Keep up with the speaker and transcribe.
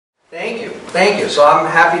Thank you. Thank you. So I'm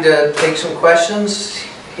happy to take some questions,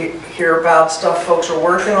 hear about stuff folks are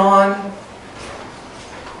working on.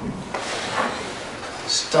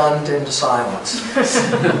 Stunned into silence.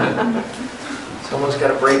 Someone's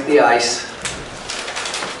got to break the ice.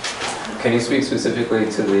 Can you speak specifically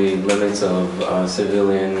to the limits of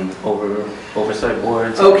civilian oversight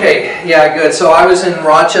boards? Okay, yeah, good. So I was in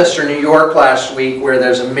Rochester, New York last week, where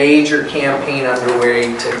there's a major campaign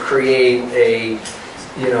underway to create a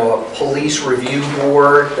police review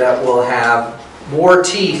board that will have more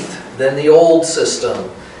teeth than the old system.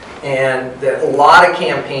 And there are a lot of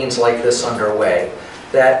campaigns like this underway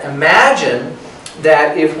that imagine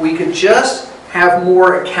that if we could just have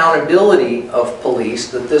more accountability of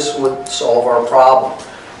police, that this would solve our problem.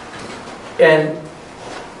 And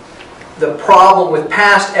the problem with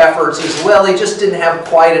past efforts is, well, they just didn't have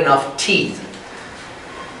quite enough teeth.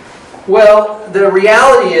 Well, the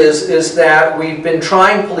reality is that we've been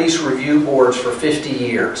trying police review boards for 50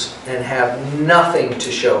 years and have nothing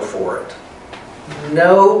to show for it.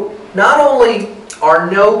 No, not only are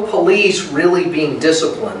no police really being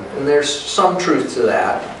disciplined, and there's some truth to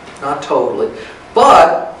that, not totally,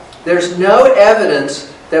 but there's no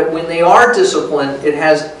evidence that when they are disciplined, it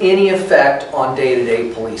has any effect on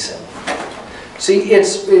day-to-day policing. See,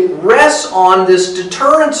 it rests on this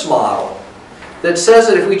deterrence model that says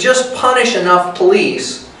that if we just punish enough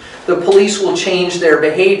police, the police will change their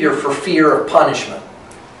behavior for fear of punishment.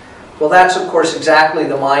 Well, that's of course exactly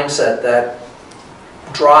the mindset that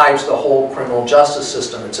drives the whole criminal justice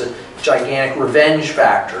system. It's a gigantic revenge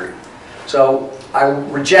factory. So I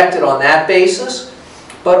reject it on that basis,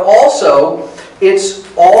 but also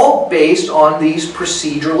it's all based on these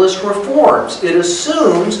proceduralist reforms. It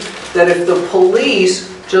assumes that if the police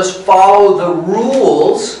just follow the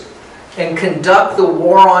rules and conduct the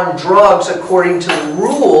war on drugs according to the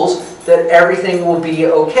rules, that everything will be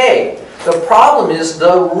okay. The problem is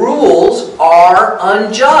the rules are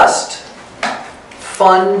unjust.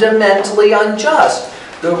 Fundamentally unjust.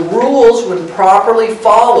 The rules, when properly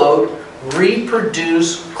followed,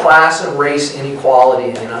 reproduce class and race inequality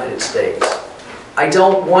in the United States. I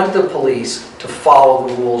don't want the police to follow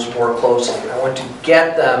the rules more closely. I want to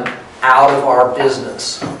get them out of our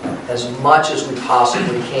business as much as we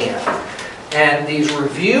possibly can. And these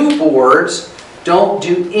review boards don't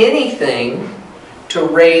do anything to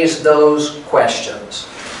raise those questions.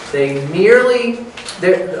 They merely,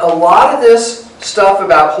 a lot of this stuff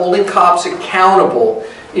about holding cops accountable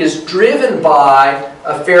is driven by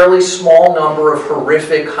a fairly small number of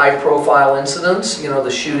horrific high-profile incidents, the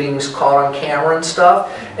shootings caught on camera and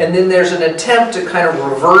stuff, and then there's an attempt to kind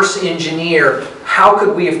of reverse engineer, how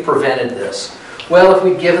could we have prevented this? Well, if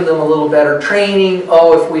we'd given them a little better training,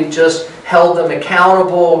 if we'd just held them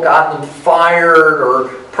accountable, gotten them fired or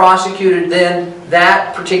prosecuted, then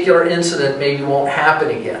that particular incident maybe won't happen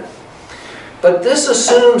again. But this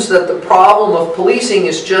assumes that the problem of policing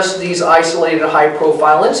is just these isolated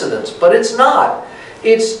high-profile incidents. But it's not.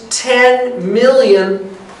 It's 10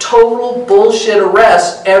 million total bullshit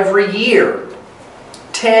arrests every year.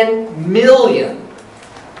 10 million.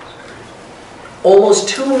 Almost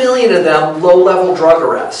 2 million of them low-level drug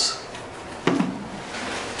arrests.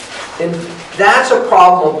 And that's a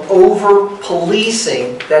problem of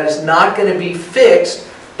over-policing that is not going to be fixed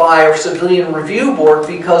by a civilian review board,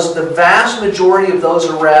 because the vast majority of those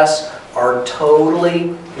arrests are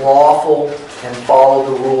totally lawful and follow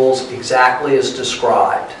the rules exactly as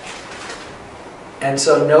described. And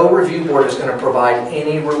so no review board is going to provide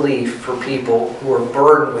any relief for people who are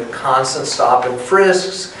burdened with constant stop and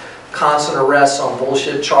frisks, constant arrests on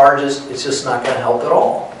bullshit charges. It's just not going to help at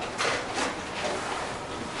all.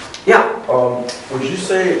 Yeah? Would you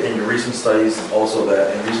say in your recent studies also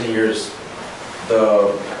that in recent years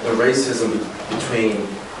the racism between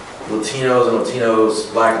Latinos and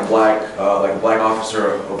Latinos, black and black, like a black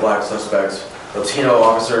officer or black suspects, Latino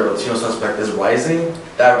officer, Latino suspect is rising?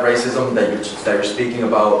 That racism that you're speaking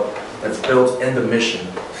about, that's built in the mission.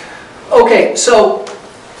 Okay, so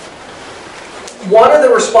one of the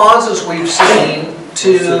responses we've seen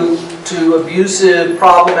to abusive,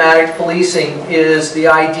 problematic policing is the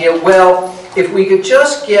idea, well, if we could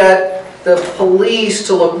just get the police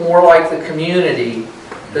to look more like the community,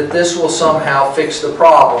 that this will somehow fix the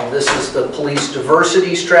problem. This is the police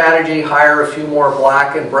diversity strategy, hire a few more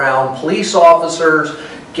black and brown police officers,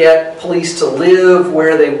 get police to live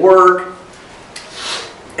where they work.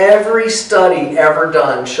 Every study ever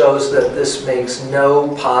done shows that this makes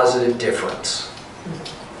no positive difference.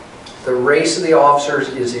 The race of the officers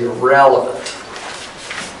is irrelevant.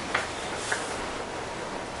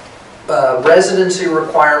 Residency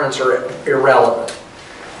requirements are irrelevant.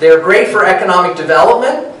 They're great for economic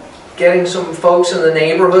development, getting some folks in the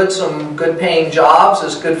neighborhood some good paying jobs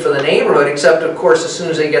is good for the neighborhood, except of course as soon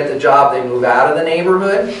as they get the job they move out of the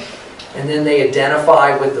neighborhood, and then they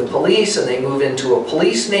identify with the police and they move into a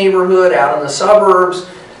police neighborhood out in the suburbs,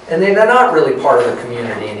 and they're not really part of the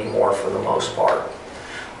community anymore for the most part.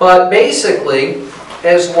 But basically,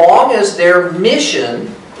 as long as their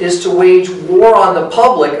mission is to wage war on the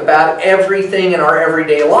public about everything in our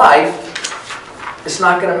everyday life, it's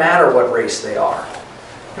not going to matter what race they are.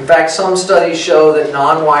 In fact, some studies show that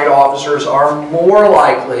non-white officers are more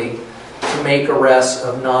likely to make arrests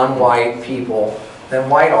of non-white people than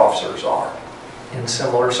white officers are in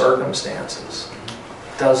similar circumstances.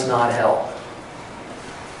 Does not help.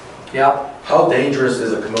 Yeah? How dangerous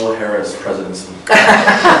is a Kamala Harris presidency?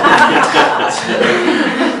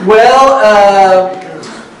 Well,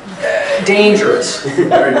 dangerous.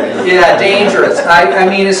 Yeah, dangerous. I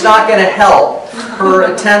mean, it's not going to help.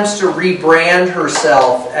 Her attempts to rebrand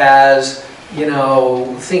herself as, you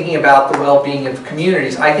know, thinking about the well-being of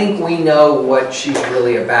communities. I think we know what she's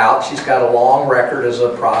really about. She's got a long record as a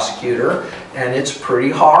prosecutor, and it's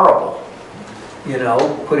pretty horrible. You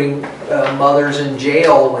know, putting mothers in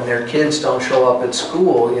jail when their kids don't show up at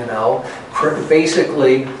school, you know.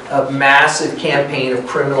 Basically, a massive campaign of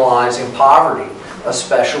criminalizing poverty,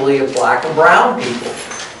 especially of black and brown people.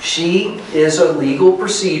 She is a legal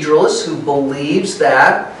proceduralist who believes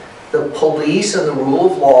that the police and the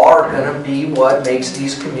rule of law are going to be what makes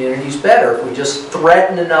these communities better. If we just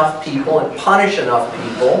threaten enough people and punish enough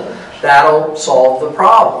people, that'll solve the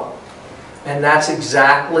problem. And that's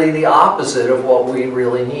exactly the opposite of what we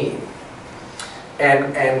really need.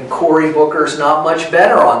 And Cory Booker's not much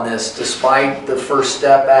better on this, despite the First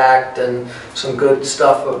Step Act and some good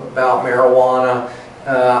stuff about marijuana.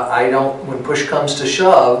 When push comes to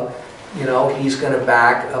shove, you know, he's going to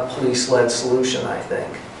back a police-led solution, I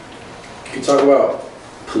think. Can you talk about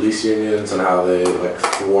police unions and how they like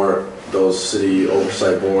thwart those city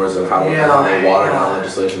oversight boards and how they water down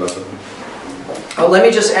legislation? Oh, let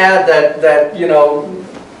me just add that you know,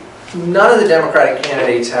 none of the Democratic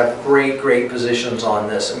candidates have great positions on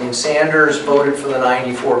this. I mean, Sanders voted for the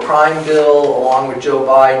 '94 crime bill along with Joe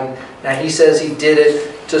Biden. Now he says he did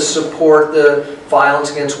it to support the Violence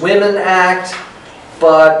Against Women Act,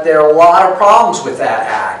 but there are a lot of problems with that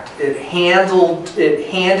act. It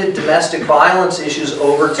handed domestic violence issues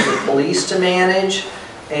over to the police to manage,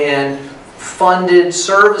 and funded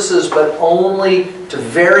services, but only to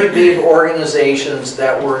very big organizations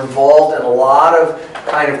that were involved in a lot of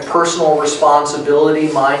kind of personal responsibility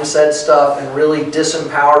mindset stuff, and really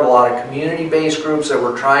disempowered a lot of community-based groups that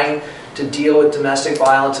were trying to deal with domestic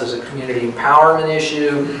violence as a community empowerment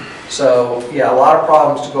issue. So yeah, a lot of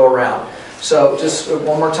problems to go around. So just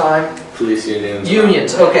one more time. Police unions.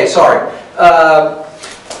 Unions, okay, sorry.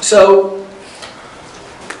 So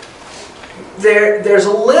there's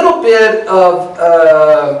a little bit of,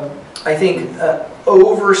 I think,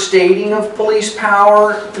 overstating of police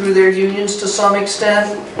power through their unions to some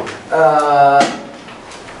extent.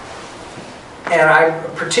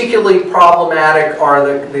 And particularly problematic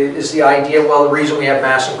is the idea, well, the reason we have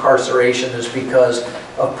mass incarceration is because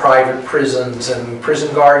of private prisons and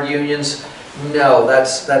prison guard unions. No,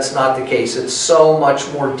 that's not the case. It's so much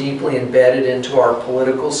more deeply embedded into our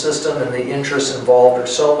political system, and the interests involved are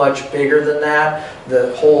so much bigger than that.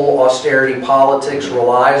 The whole austerity politics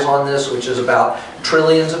relies on this, which is about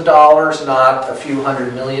trillions of dollars, not a few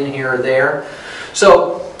 $100 million here or there.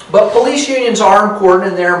 So, but police unions are important,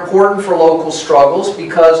 and they're important for local struggles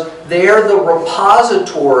because they're the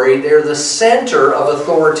repository, they're the center of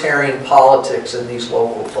authoritarian politics in these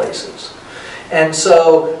local places. And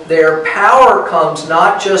so their power comes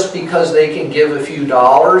not just because they can give a few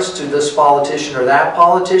dollars to this politician or that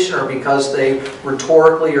politician, or because they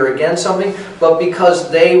rhetorically are against something, but because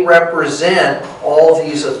they represent all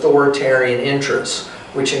these authoritarian interests,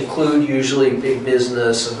 which include usually big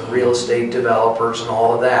business and real estate developers and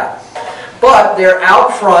all of that. But they're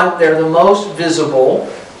out front, they're the most visible,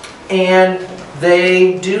 and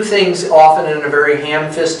they do things often in a very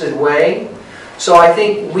ham-fisted way. So I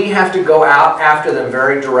think we have to go out after them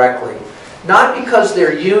very directly. Not because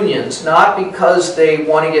they're unions, not because they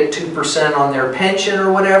want to get 2% on their pension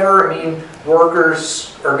or whatever. I mean,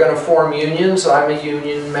 workers are going to form unions. I'm a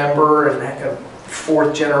union member and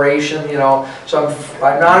fourth generation, you know. So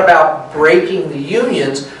I'm not about breaking the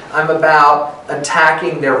unions. I'm about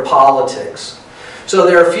attacking their politics. So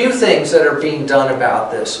there are a few things that are being done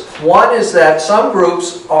about this. One is that some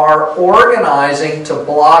groups are organizing to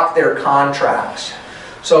block their contracts.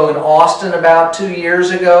 So in Austin about 2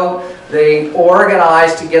 years ago, they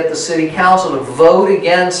organized to get the city council to vote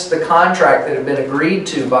against the contract that had been agreed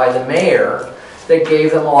to by the mayor that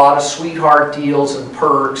gave them a lot of sweetheart deals and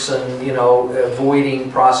perks and, you know,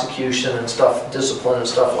 avoiding prosecution and stuff, discipline and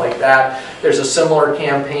stuff like that. There's a similar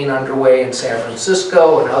campaign underway in San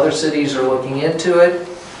Francisco, and other cities are looking into it.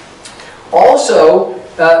 Also,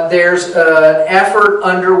 there's an effort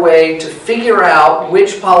underway to figure out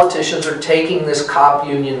which politicians are taking this cop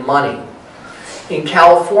union money. In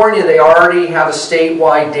California, they already have a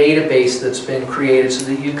statewide database that's been created so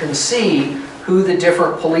that you can see who the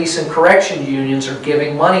different police and correction unions are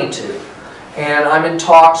giving money to. And I'm in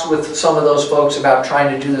talks with some of those folks about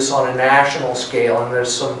trying to do this on a national scale, and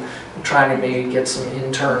there's some, I'm trying to maybe get some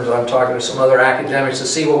interns, I'm talking to some other academics to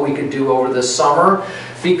see what we could do over this summer,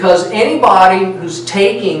 because anybody who's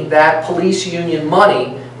taking that police union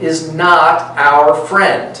money is not our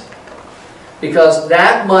friend. Because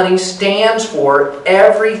that money stands for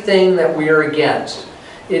everything that we are against.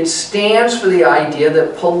 It stands for the idea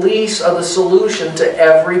that police are the solution to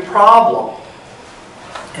every problem.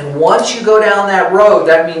 And once you go down that road,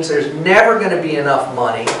 that means there's never going to be enough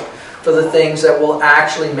money for the things that will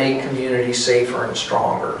actually make communities safer and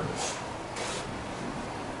stronger.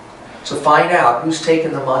 So find out who's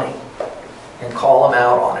taking the money and call them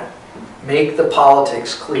out on it. Make the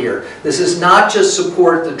politics clear. This is not just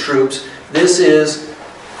support the troops. This is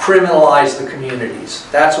criminalize the communities.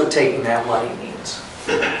 That's what taking that money means.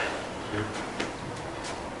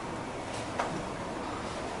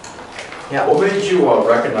 Yeah. What made you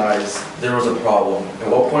recognize there was a problem? At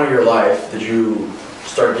what point of your life did you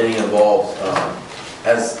start getting involved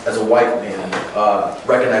as a white man,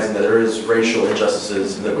 recognizing that there is racial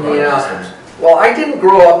injustices in the crime systems? Well, I didn't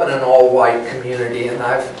grow up in an all-white community, and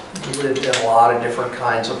I've lived in a lot of different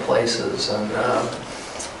kinds of places,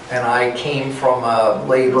 and I came from a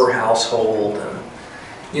labor household. And,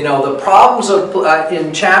 you know, the problems of,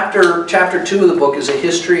 in chapter 2 of the book is a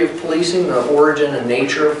history of policing, the origin and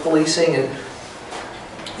nature of policing. And,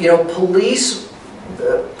 you know,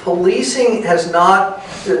 policing has not,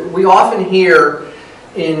 we often hear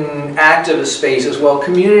in activist spaces, well,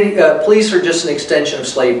 police are just an extension of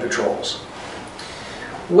slave patrols.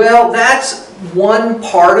 Well, that's one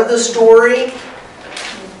part of the story.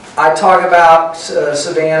 I talk about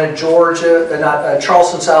Savannah, Georgia,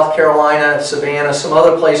 Charleston, South Carolina, Savannah, some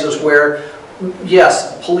other places where,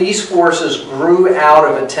 yes, police forces grew out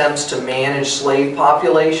of attempts to manage slave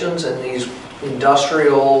populations in these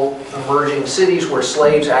industrial emerging cities where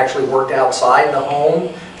slaves actually worked outside the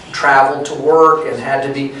home, traveled to work, and had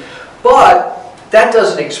to be. But that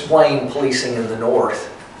doesn't explain policing in the North.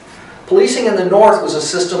 Policing in the North was a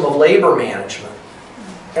system of labor management.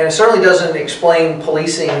 And it certainly doesn't explain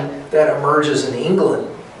policing that emerges in England.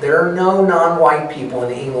 There are no non-white people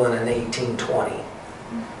in England in 1820.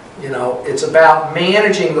 You know, it's about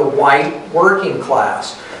managing the white working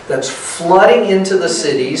class that's flooding into the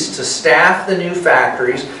cities to staff the new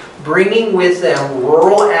factories, bringing with them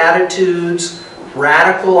rural attitudes,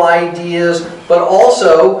 radical ideas, but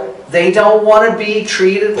also they don't want to be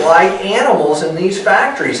treated like animals in these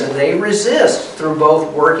factories, and they resist through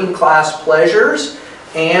both working class pleasures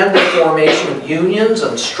and the formation of unions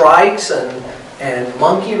and strikes and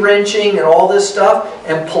monkey wrenching and all this stuff.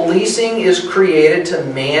 And policing is created to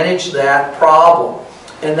manage that problem.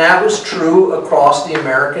 And that was true across the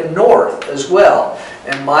American North as well.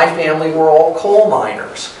 And my family were all coal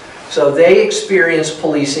miners. So they experienced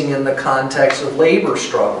policing in the context of labor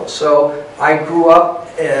struggles. So I grew up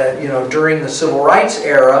you know, during the Civil Rights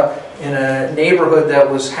era in a neighborhood that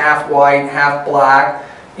was half white, half black,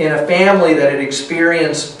 in a family that had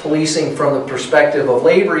experienced policing from the perspective of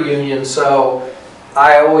labor unions, so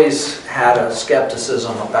I always had a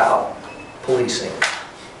skepticism about policing.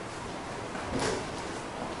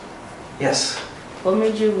 Yes? What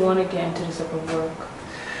made you want to get into this type of work?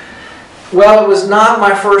 Well, it was not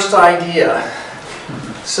my first idea.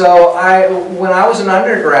 So when I was an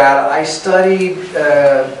undergrad, I studied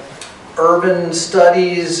urban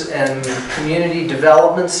studies and community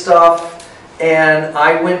development stuff. And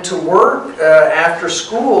I went to work after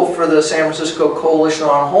school for the San Francisco Coalition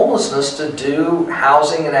on Homelessness to do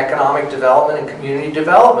housing and economic development and community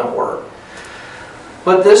development work.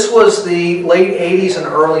 But this was the late 80s and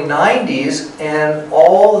early 90s, and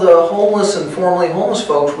all the homeless and formerly homeless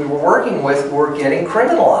folks we were working with were getting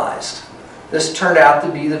criminalized. This turned out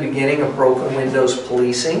to be the beginning of broken windows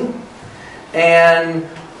policing. And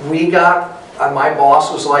we got my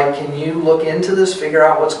boss was like, can you look into this, figure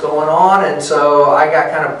out what's going on? And so I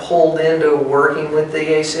got kind of pulled into working with the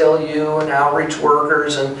ACLU and outreach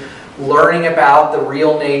workers and learning about the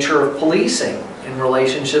real nature of policing in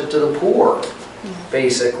relationship to the poor,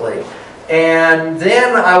 basically. And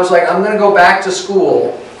then I was like, I'm going to go back to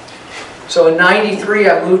school. So in '93,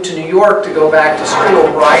 I moved to New York to go back to school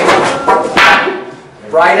right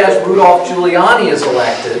as Rudolph Giuliani is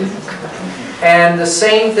elected. And the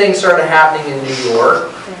same thing started happening in New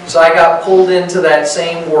York. So I got pulled into that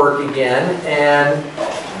same work again, and,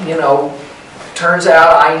 you know, turns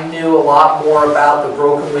out I knew a lot more about the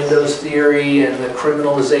broken windows theory and the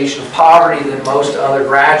criminalization of poverty than most other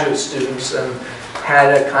graduate students, and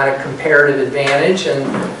had a kind of comparative advantage. And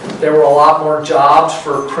there were a lot more jobs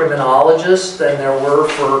for criminologists than there were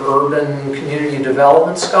for urban community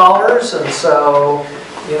development scholars. And so,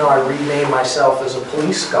 you know, I renamed myself as a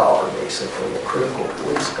police scholar, basically, a critical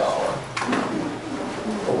police scholar.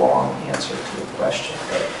 A long answer to the question.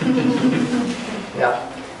 Yeah.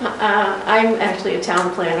 I'm actually a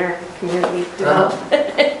town planner, community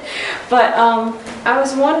development. But I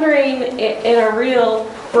was wondering, in a real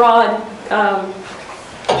broad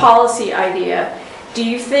policy idea, do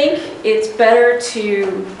you think it's better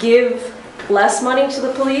to give less money to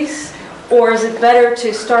the police, or is it better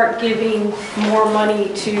to start giving more money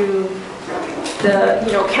to the,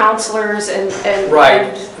 you know, counselors and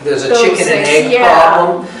right? There's a those chicken and things? egg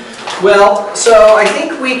problem. Well, so I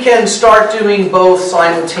think we can start doing both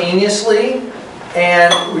simultaneously,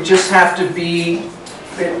 and we just have to be,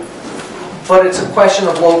 but it's a question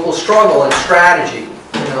of local struggle and strategy,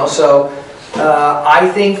 you know. So I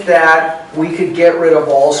think that we could get rid of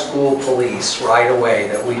all school police right away,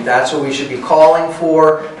 that's what we should be calling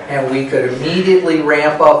for, and we could immediately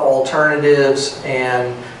ramp up alternatives,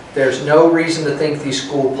 and there's no reason to think these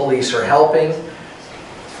school police are helping.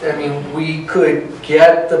 I mean, we could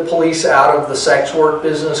get the police out of the sex work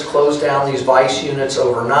business, close down these vice units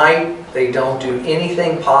overnight. They don't do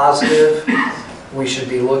anything positive. We should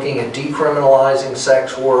be looking at decriminalizing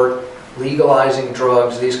sex work, legalizing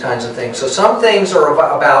drugs, these kinds of things. So some things are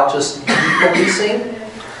about just policing,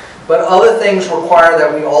 but other things require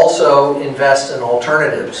that we also invest in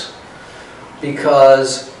alternatives.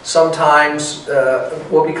 Because sometimes,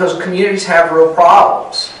 well, because communities have real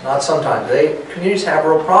problems. Not sometimes. Communities have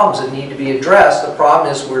real problems that need to be addressed. The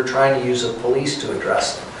problem is we're trying to use the police to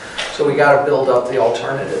address them. So we got to build up the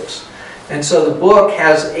alternatives. And so the book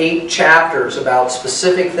has 8 chapters about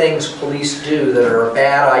specific things police do that are a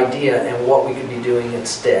bad idea and what we could be doing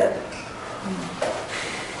instead.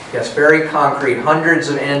 Yes, very concrete, hundreds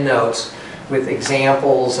of endnotes with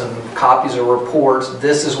examples and copies of reports.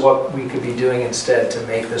 This is what we could be doing instead to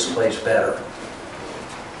make this place better.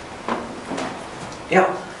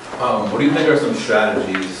 Yeah? What do you think are some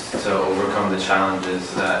strategies to overcome the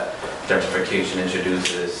challenges that gentrification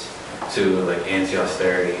introduces to, like,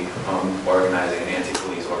 anti-austerity organizing and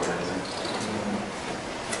anti-police organizing?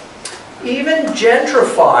 Even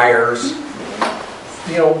gentrifiers,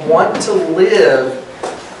 you know, want to live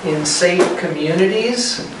in safe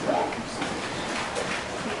communities.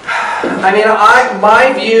 I mean,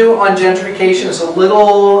 my view on gentrification is a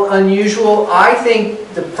little unusual. I think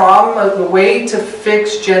the way to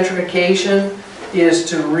fix gentrification is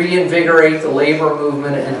to reinvigorate the labor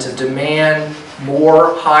movement and to demand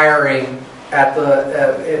more hiring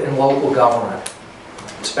in local government.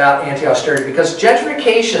 It's about anti-austerity, because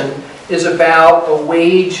gentrification is about a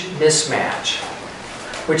wage mismatch,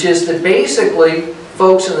 which is that basically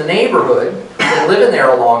folks in the neighborhood that live in there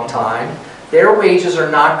a long time, their wages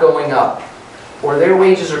are not going up, or their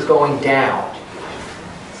wages are going down.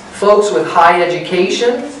 Folks with high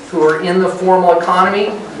education who are in the formal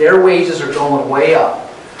economy, their wages are going way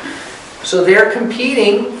up. So they're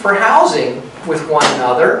competing for housing with one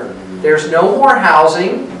another. There's no more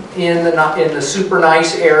housing in the super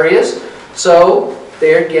nice areas, so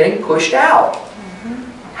they're getting pushed out.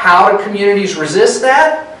 How do communities resist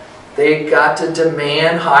that? They've got to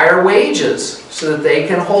demand higher wages so that they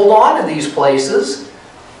can hold on to these places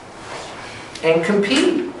and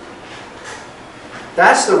compete.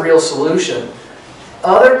 That's the real solution.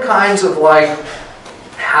 Other kinds of, like,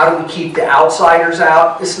 how do we keep the outsiders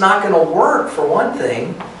out? It's not going to work, for one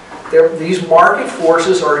thing. These market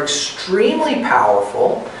forces are extremely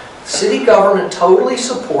powerful. City government totally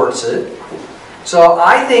supports it. So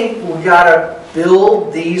I think we've got to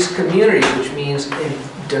build these communities, which means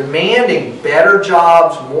demanding better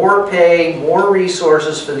jobs, more pay, more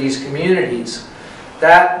resources for these communities.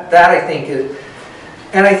 That I think is,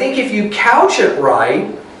 and I think if you couch it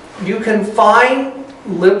right, you can find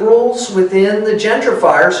liberals within the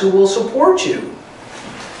gentrifiers who will support you,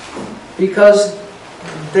 because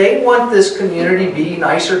they want this community to be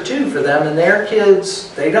nicer too for them and their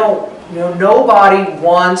kids. They don't, you know, nobody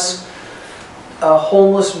wants a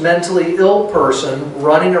homeless, mentally ill person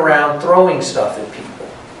running around throwing stuff at people.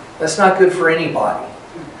 That's not good for anybody.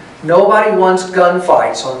 Nobody wants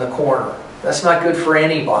gunfights on the corner. That's not good for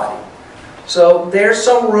anybody. So there's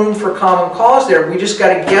some room for common cause there. We just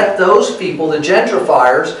got to get those people, the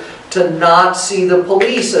gentrifiers, to not see the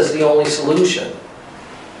police as the only solution.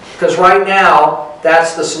 Because right now,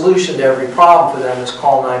 that's the solution to every problem for them, is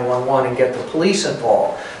call 911 and get the police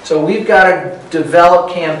involved. So we've got to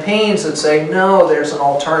develop campaigns that say, no, there's an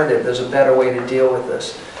alternative, there's a better way to deal with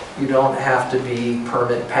this. You don't have to be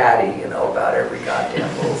Permit Patty, you know, about every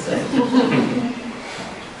goddamn little thing.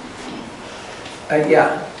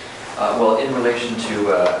 Yeah. Well, in relation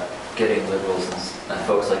to getting liberals and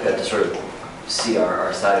folks like that to sort of see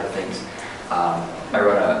our side of things, I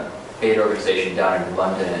run a aid organization down in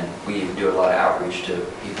London, and we do a lot of outreach to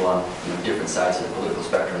people on different sides of the political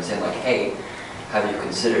spectrum and saying like, hey, have you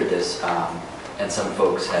considered this? And some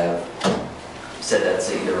folks have said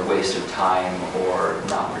that's either a waste of time or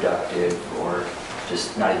not productive or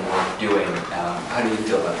just not even worth doing. How do you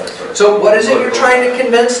feel about that sort of thing? So what is it you're trying to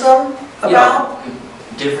convince them about?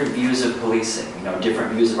 Different views of policing,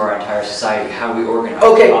 different views of our entire society, how we organize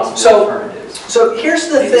possible alternatives. So here's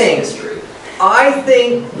the thing. History. I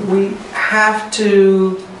think we have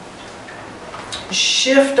to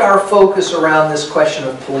shift our focus around this question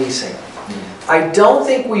of policing. I don't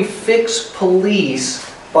think we fix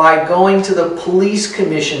police by going to the police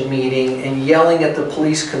commission meeting and yelling at the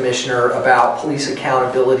police commissioner about police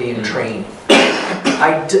accountability and training.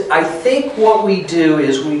 I think what we do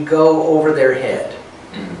is we go over their head.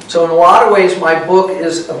 So in a lot of ways, my book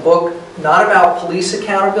is a book not about police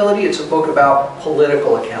accountability, it's a book about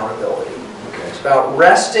political accountability. Okay. It's about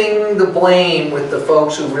resting the blame with the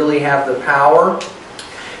folks who really have the power.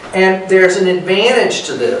 And there's an advantage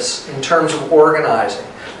to this in terms of organizing,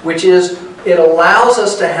 which is it allows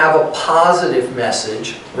us to have a positive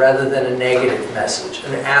message rather than a negative message,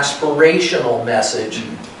 an aspirational message,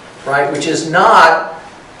 right? Which is not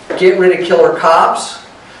get rid of killer cops.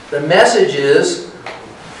 The message is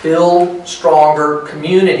build stronger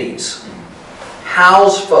communities,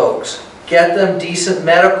 house folks, get them decent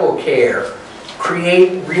medical care,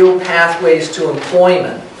 create real pathways to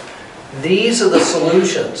employment. These are the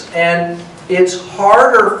solutions. And it's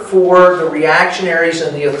harder for the reactionaries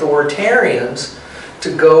and the authoritarians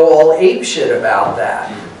to go all apeshit about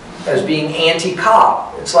that as being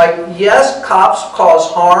anti-cop. It's like, yes, cops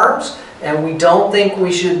cause harms, and we don't think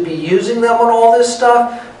we should be using them on all this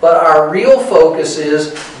stuff, but our real focus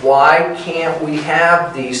is, why can't we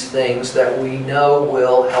have these things that we know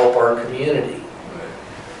will help our community?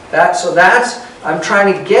 I'm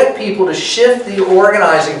trying to get people to shift the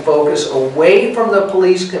organizing focus away from the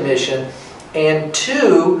police commission and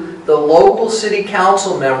to the local city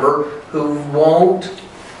council member who won't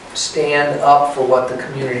stand up for what the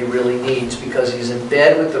community really needs because he's in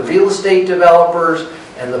bed with the real estate developers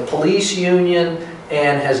and the police union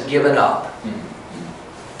and has given up.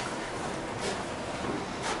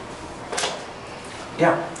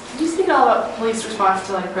 Yeah. Can you speak at all about police response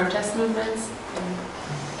to like protest movements?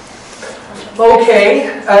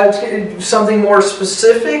 Okay, something more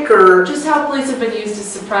specific, or just how police have been used to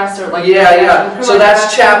suppress or like So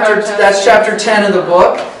that's chapter 10 of the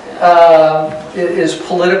book. Is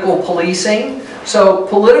political policing. So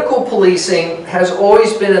political policing has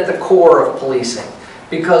always been at the core of policing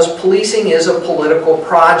because policing is a political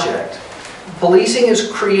project. Policing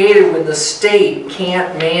is created when the state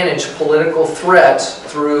can't manage political threats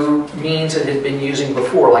through means it had been using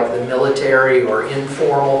before, like the military or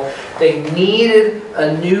informal. They needed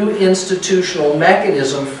a new institutional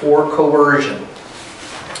mechanism for coercion.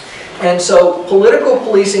 And so political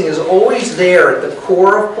policing is always there at the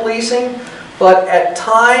core of policing, but at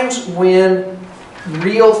times when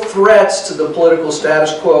real threats to the political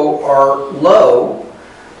status quo are low,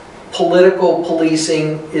 political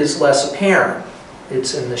policing is less apparent.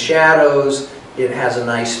 It's in the shadows, it has a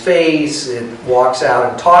nice face, it walks out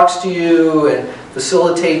and talks to you and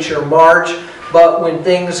facilitates your march. But when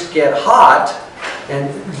things get hot, and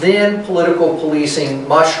then political policing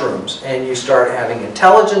mushrooms, and you start having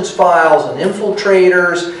intelligence files and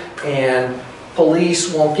infiltrators, and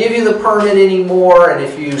police won't give you the permit anymore, and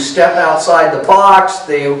if you step outside the box,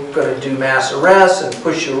 they're going to do mass arrests and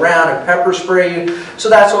push you around and pepper spray you. So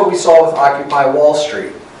that's what we saw with Occupy Wall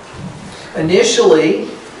Street. Initially,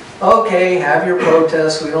 okay, have your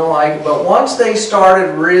protests, we don't like it, but once they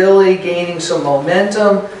started really gaining some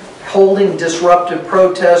momentum, holding disruptive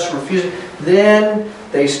protests, refusing, then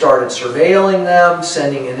they started surveilling them,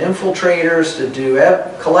 sending in infiltrators to do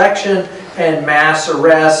collection and mass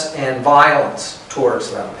arrests and violence towards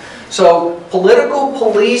them. So political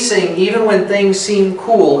policing, even when things seem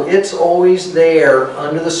cool, it's always there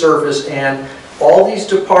under the surface, and all these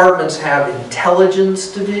departments have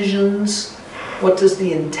intelligence divisions. What does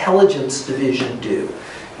the intelligence division do?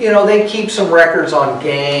 you know, they keep some records on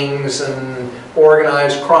gangs and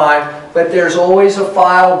organized crime, but there's always a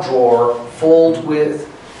file drawer full with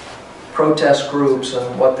protest groups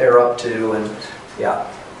and what they're up to, and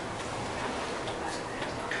yeah.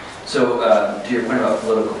 So, to your point about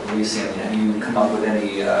political policing, have you come up with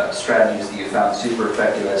any strategies that you found super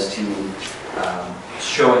effective as to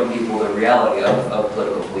showing people the reality of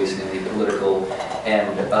political policing and the political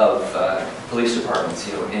end of police departments?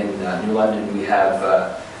 You know, in New London, we have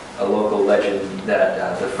a local legend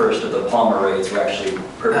that the first of the Palmer raids were actually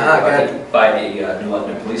perpetrated by the New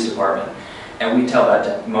London Police Department. And we tell that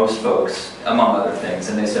to most folks, among other things,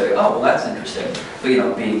 and they say, oh, well, that's interesting. But, you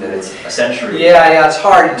know, being that it's a century. Yeah, it's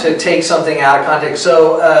hard to take something out of context.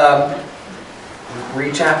 So,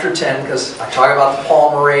 read chapter 10, because I talk about the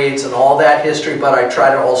Palmer raids and all that history, but I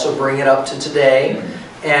try to also bring it up to today.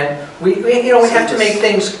 And we have to make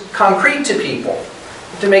things concrete to people.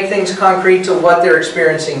 To make things concrete to what they're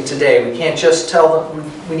experiencing today. We can't just tell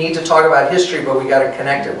them, we need to talk about history, but we got to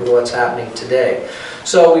connect it with what's happening today.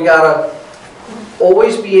 So we got to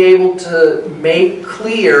always be able to make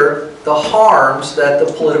clear the harms that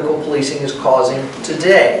the political policing is causing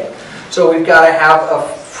today. So we've got to have a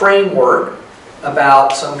framework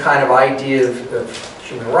about some kind of idea of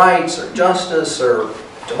human rights or justice or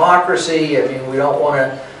democracy. I mean, we don't want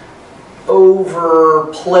to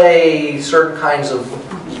overplay certain kinds of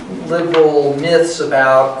liberal myths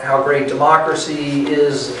about how great democracy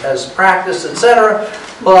is as practice, etc.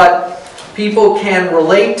 But people can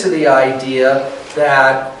relate to the idea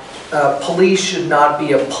that police should not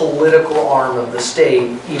be a political arm of the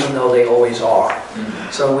state, even though they always are.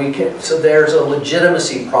 So there's a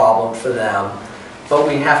legitimacy problem for them, but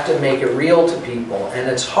we have to make it real to people. And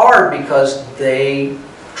it's hard because they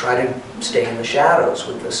try to stay in the shadows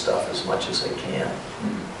with this stuff as much as they can.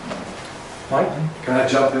 Mike? Can I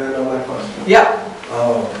jump in on that question? Yeah.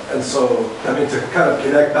 And so, I mean, to kind of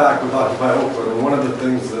connect back with Occupy Oakland, and one of the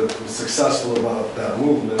things that was successful about that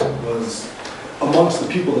movement was amongst the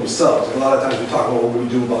people themselves. A lot of times we talk about what we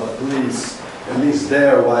do about the police, at least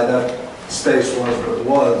there, why that space was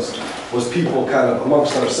what it was people kind of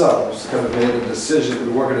amongst ourselves kind of made a decision that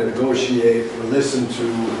we weren't going to negotiate or listen to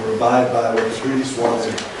or abide by what the police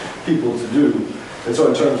wanted people to do. And so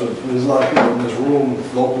in terms of, there's a lot of people in this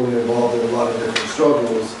room locally involved in a lot of different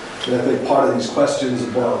struggles, and I think part of these questions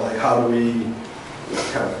about like how do we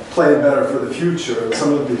kind of play better for the future, and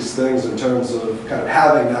some of these things in terms of kind of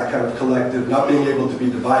having that kind of collective, not being able to be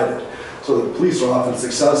divided. So the police are often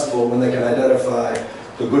successful when they can identify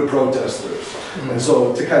the good protesters. And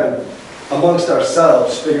so to kind of, amongst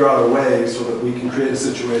ourselves, figure out a way so that we can create a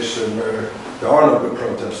situation where there are no good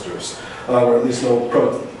protesters, or at least no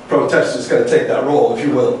protesters kind of take that role, if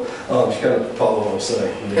you will, if you kind of follow what I'm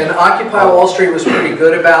saying. And Occupy Wall Street was pretty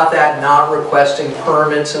good about that, not requesting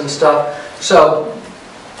permits and stuff. So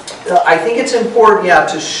I think it's important, yeah,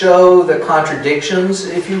 to show the contradictions,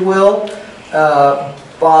 if you will,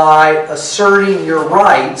 by asserting your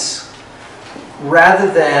rights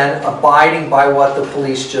rather than abiding by what the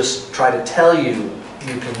police just try to tell you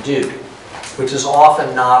you can do, which is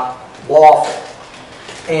often not lawful.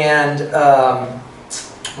 And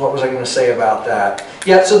what was I going to say about that?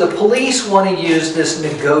 Yeah, so the police want to use this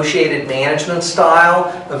negotiated management style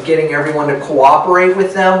of getting everyone to cooperate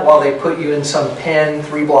with them while they put you in some pen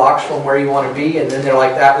 3 blocks from where you want to be, and then they're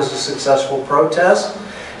like, that was a successful protest.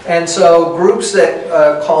 And so groups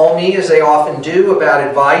that call me, as they often do, about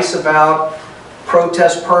advice about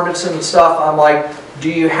protest permits and stuff, I'm like, do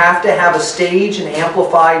you have to have a stage and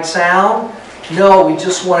amplified sound? No, we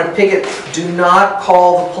just want to picket. Do not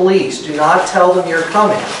call the police. Do not tell them you're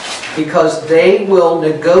coming, because they will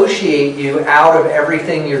negotiate you out of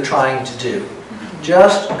everything you're trying to do.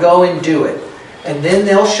 Just go and do it. And then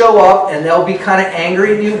they'll show up and they'll be kind of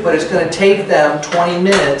angry at you, but it's going to take them 20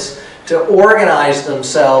 minutes to organize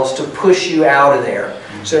themselves to push you out of there.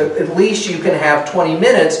 So at least you can have 20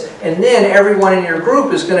 minutes, and then everyone in your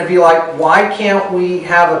group is going to be like, why can't we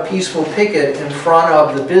have a peaceful picket in front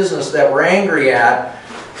of the business that we're angry at?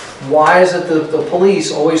 Why is it that the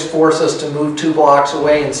police always force us to move 2 blocks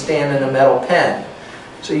away and stand in a metal pen?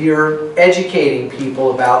 So you're educating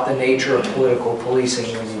people about the nature of political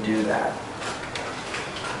policing when you do that.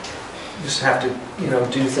 You just have to,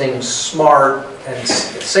 do things smart and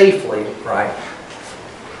safely, right?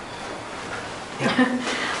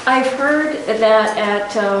 I've heard that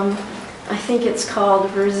at, I think it's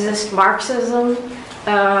called Resist Marxism,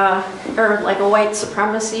 or like a white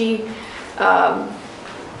supremacy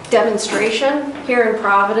demonstration here in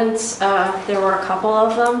Providence. There were a couple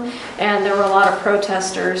of them, and there were a lot of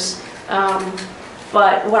protesters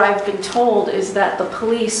But what I've been told is that the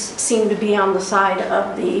police seem to be on the side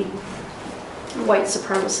of the white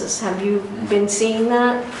supremacists. Have you been seeing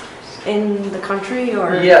that in the country,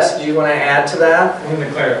 or? Yes, do you want to add to that? I think the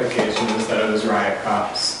clarification is that it was riot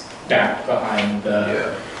cops back behind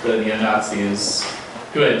the neo-Nazis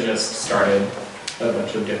who had just started a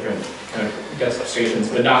bunch of different kind of demonstrations,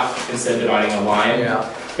 but not instead dividing a line,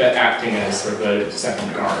 but acting as sort of a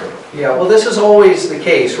second guard. Yeah, well, this is always the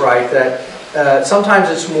case, right? That sometimes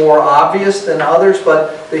it's more obvious than others,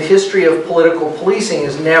 but the history of political policing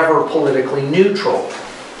is never politically neutral.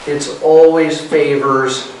 It's always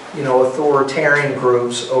favors, you know, authoritarian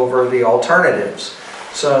groups over the alternatives.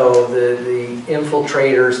 So the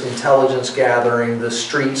infiltrators, intelligence gathering, the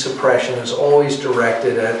street suppression is always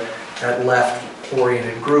directed at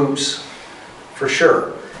left-oriented groups, for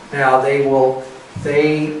sure. Now they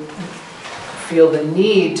feel the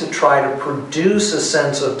need to try to produce a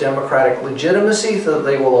sense of democratic legitimacy, so that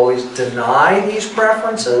they will always deny these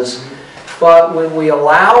preferences. But when we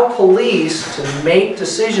allow police to make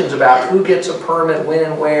decisions about who gets a permit, when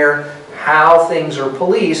and where, how things are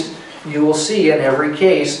policed, you will see in every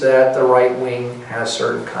case that the right wing has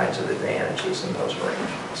certain kinds of advantages in those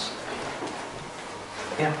arrangements.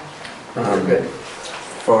 Yeah, good.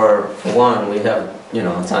 For one, we have, you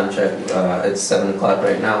know, a time check. It's 7 o'clock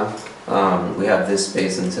right now. We have this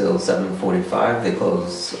space until 7:45. They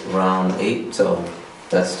close around 8, so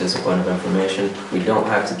that's just a point of information. We don't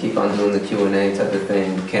have to keep on doing the Q&A type of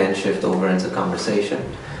thing. We can shift over into conversation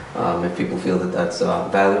if people feel that that's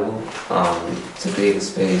valuable. To create a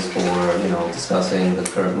space for, you know, discussing the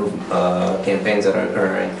current campaigns that are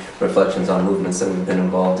occurring, reflections on movements that we've been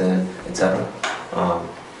involved in, etc.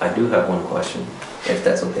 I do have one question, if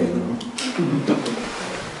that's okay with you.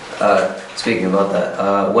 Speaking about that,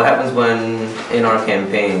 what happens when in our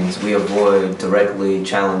campaigns we avoid directly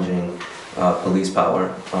challenging police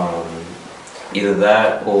power? Either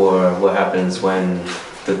that, or what happens when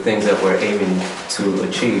the things that we're aiming to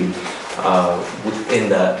achieve in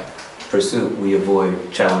that pursuit, we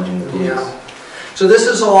avoid challenging the police? Yeah. So this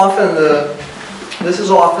is often the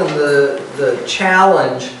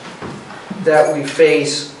challenge that we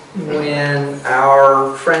face when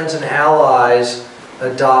our friends and allies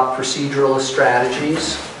adopt proceduralist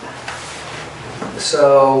strategies.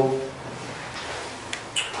 So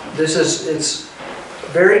it's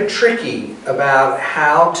very tricky about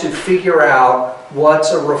how to figure out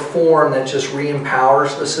what's a reform that just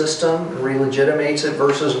re-empowers the system, re-legitimates it,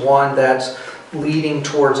 versus one that's leading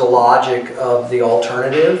towards a logic of the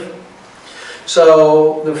alternative.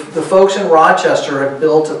 So the folks in Rochester have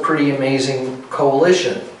built a pretty amazing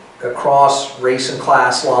coalition across race and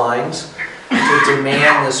class lines to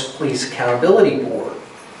demand this police accountability board.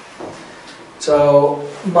 So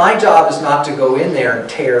my job is not to go in there and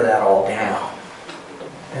tear that all down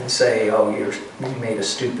and say, oh, you made a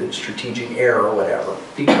stupid strategic error or whatever,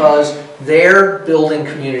 because they're building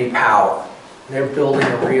community power. They're building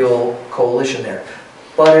a real coalition there.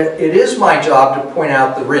 But it is my job to point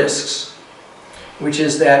out the risks, which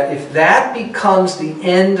is that if that becomes the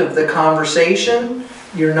end of the conversation,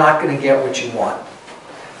 you're not going to get what you want.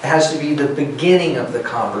 It has to be the beginning of the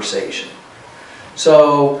conversation.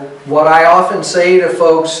 So what I often say to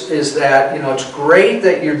folks is that, you know, it's great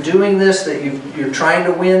that you're doing this, that you're trying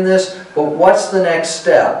to win this, but what's the next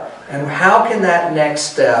step? And how can that next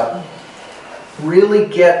step really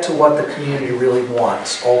get to what the community really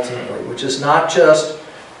wants ultimately, which is not just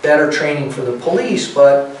better training for the police,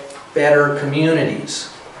 but better communities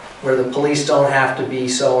where the police don't have to be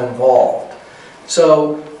so involved.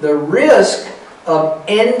 So the risk of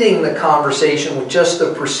ending the conversation with just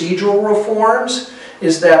the procedural reforms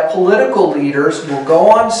is that political leaders will go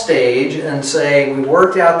on stage and say, we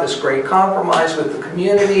worked out this great compromise with the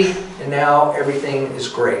community and now everything is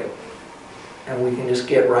great. And we can just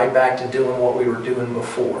get right back to doing what we were doing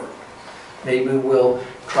before. Maybe we'll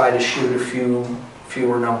try to shoot a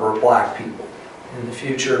fewer number of black people in the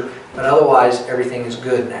future, but otherwise everything is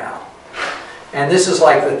good now. And this is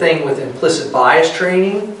like the thing with implicit bias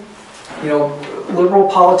training. You know, liberal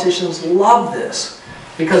politicians love this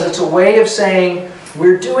because it's a way of saying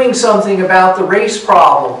we're doing something about the race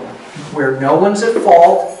problem where no one's at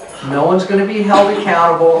fault, no one's going to be held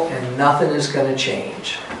accountable, and nothing is going to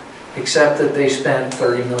change, except that they spent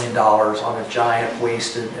 $30 million on a giant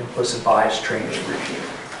wasted implicit bias training regime.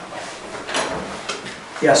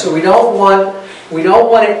 Yeah, so we don't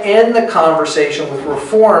want to end the conversation with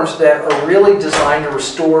reforms that are really designed to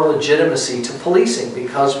restore legitimacy to policing,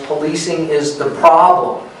 because policing is the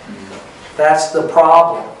problem. That's the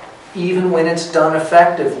problem. Even when it's done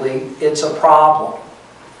effectively, it's a problem.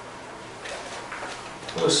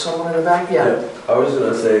 Was someone in the back? Yeah. I was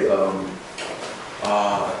gonna say,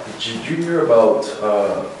 did you hear about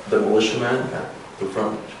the militiaman at the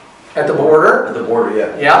front? At the border? At the border,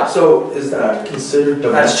 yeah. Yeah. So is that considered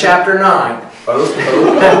domestic? That's chapter 9.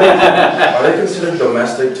 Are they considered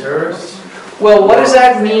domestic terrorists? Well, what does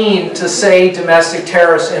that mean to say domestic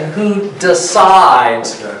terrorists, and who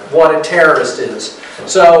decides what a terrorist is?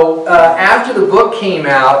 So after the book came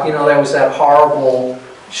out, you know, there was that horrible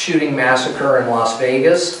shooting massacre in Las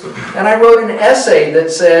Vegas, and I wrote an essay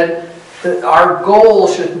that said that our goal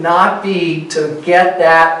should not be to get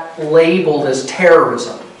that labeled as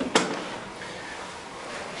terrorism.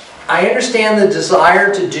 I understand the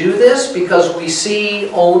desire to do this because we see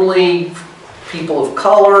only people of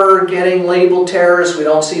color getting labeled terrorists. We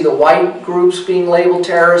don't see the white groups being labeled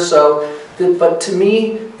terrorists. So, but to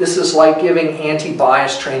me, this is like giving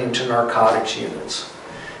anti-bias training to narcotics units.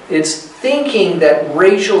 It's thinking that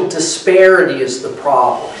racial disparity is the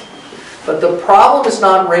problem. But the problem is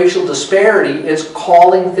not racial disparity, it's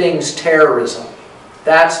calling things terrorism.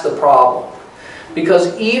 That's the problem.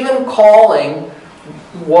 Because even calling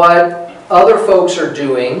what other folks are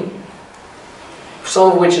doing,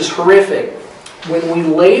 some of which is horrific, when we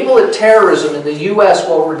label it terrorism in the US,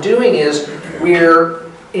 what we're doing is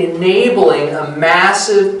we're enabling a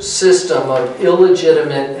massive system of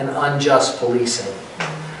illegitimate and unjust policing.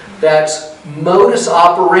 That's modus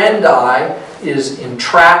operandi is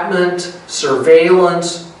entrapment,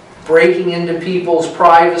 surveillance, breaking into people's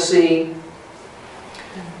privacy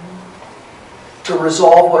to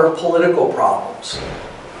resolve what are political problems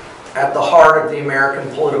at the heart of the American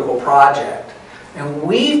political project. And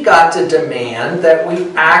we've got to demand that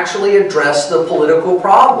we actually address the political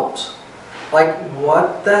problems. Like,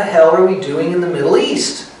 what the hell are we doing in the Middle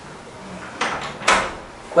East?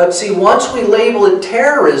 But see, once we label it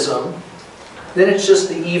terrorism, then it's just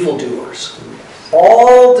the evildoers.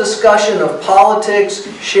 All discussion of politics,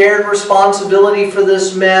 shared responsibility for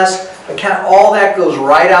this mess, all that goes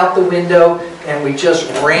right out the window, and we just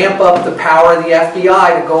ramp up the power of the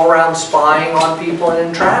FBI to go around spying on people and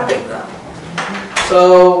entrapping them.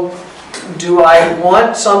 So, do I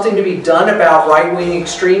want something to be done about right-wing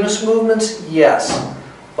extremist movements? Yes.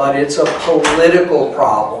 But it's a political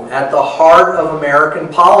problem at the heart of American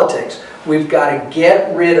politics. We've got to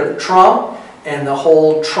get rid of Trump and the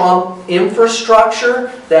whole Trump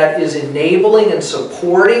infrastructure that is enabling and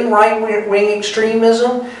supporting right-wing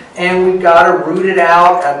extremism, and we've got to root it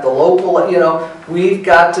out at the local, we've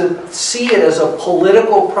got to see it as a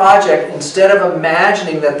political project instead of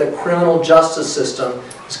imagining that the criminal justice system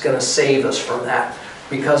is going to save us from that.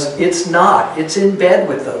 Because it's not. It's in bed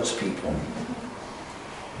with those people.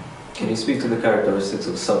 Can you speak to the characteristics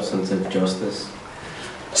of substantive justice?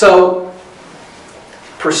 So,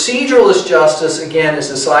 proceduralist justice, again, is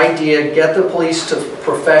this idea, get the police to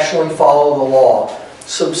professionally follow the law.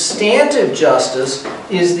 Substantive justice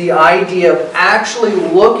is the idea of actually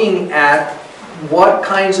looking at what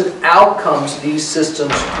kinds of outcomes these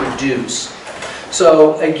systems produce.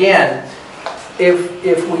 So, again,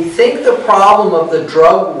 if we think the problem of the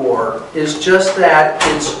drug war is just that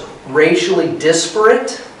it's racially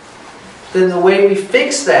disparate, then the way we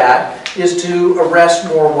fix that is to arrest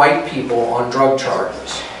more white people on drug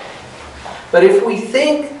charges. But if we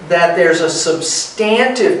think that there's a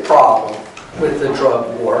substantive problem with the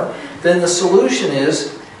drug war, then the solution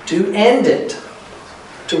is to end it,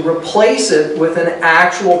 to replace it with an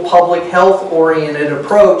actual public health-oriented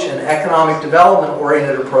approach, an economic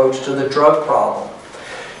development-oriented approach to the drug problem.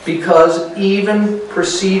 Because even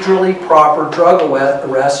procedurally proper drug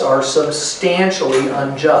arrests are substantially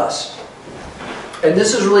unjust. And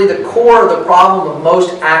this is really the core of the problem of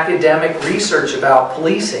most academic research about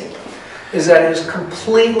policing, is that it has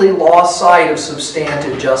completely lost sight of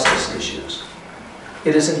substantive justice issues.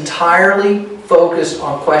 It is entirely focused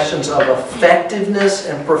on questions of effectiveness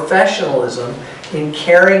and professionalism in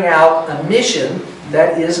carrying out a mission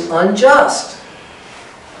that is unjust.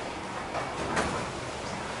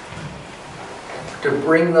 To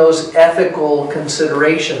bring those ethical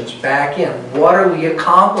considerations back in. What are we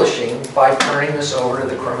accomplishing by turning this over to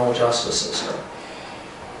the criminal justice system?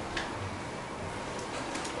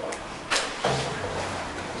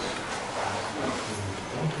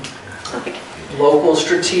 Local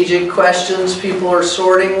strategic questions people are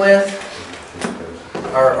sorting with,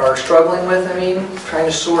 are struggling with, trying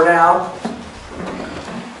to sort out.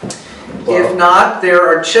 If not, there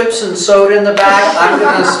are chips and soda in the back. I'm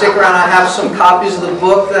going to stick around. I have some copies of the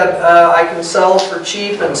book that I can sell for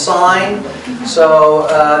cheap and sign. So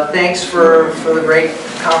thanks for the great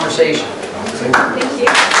conversation. Thank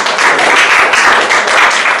you.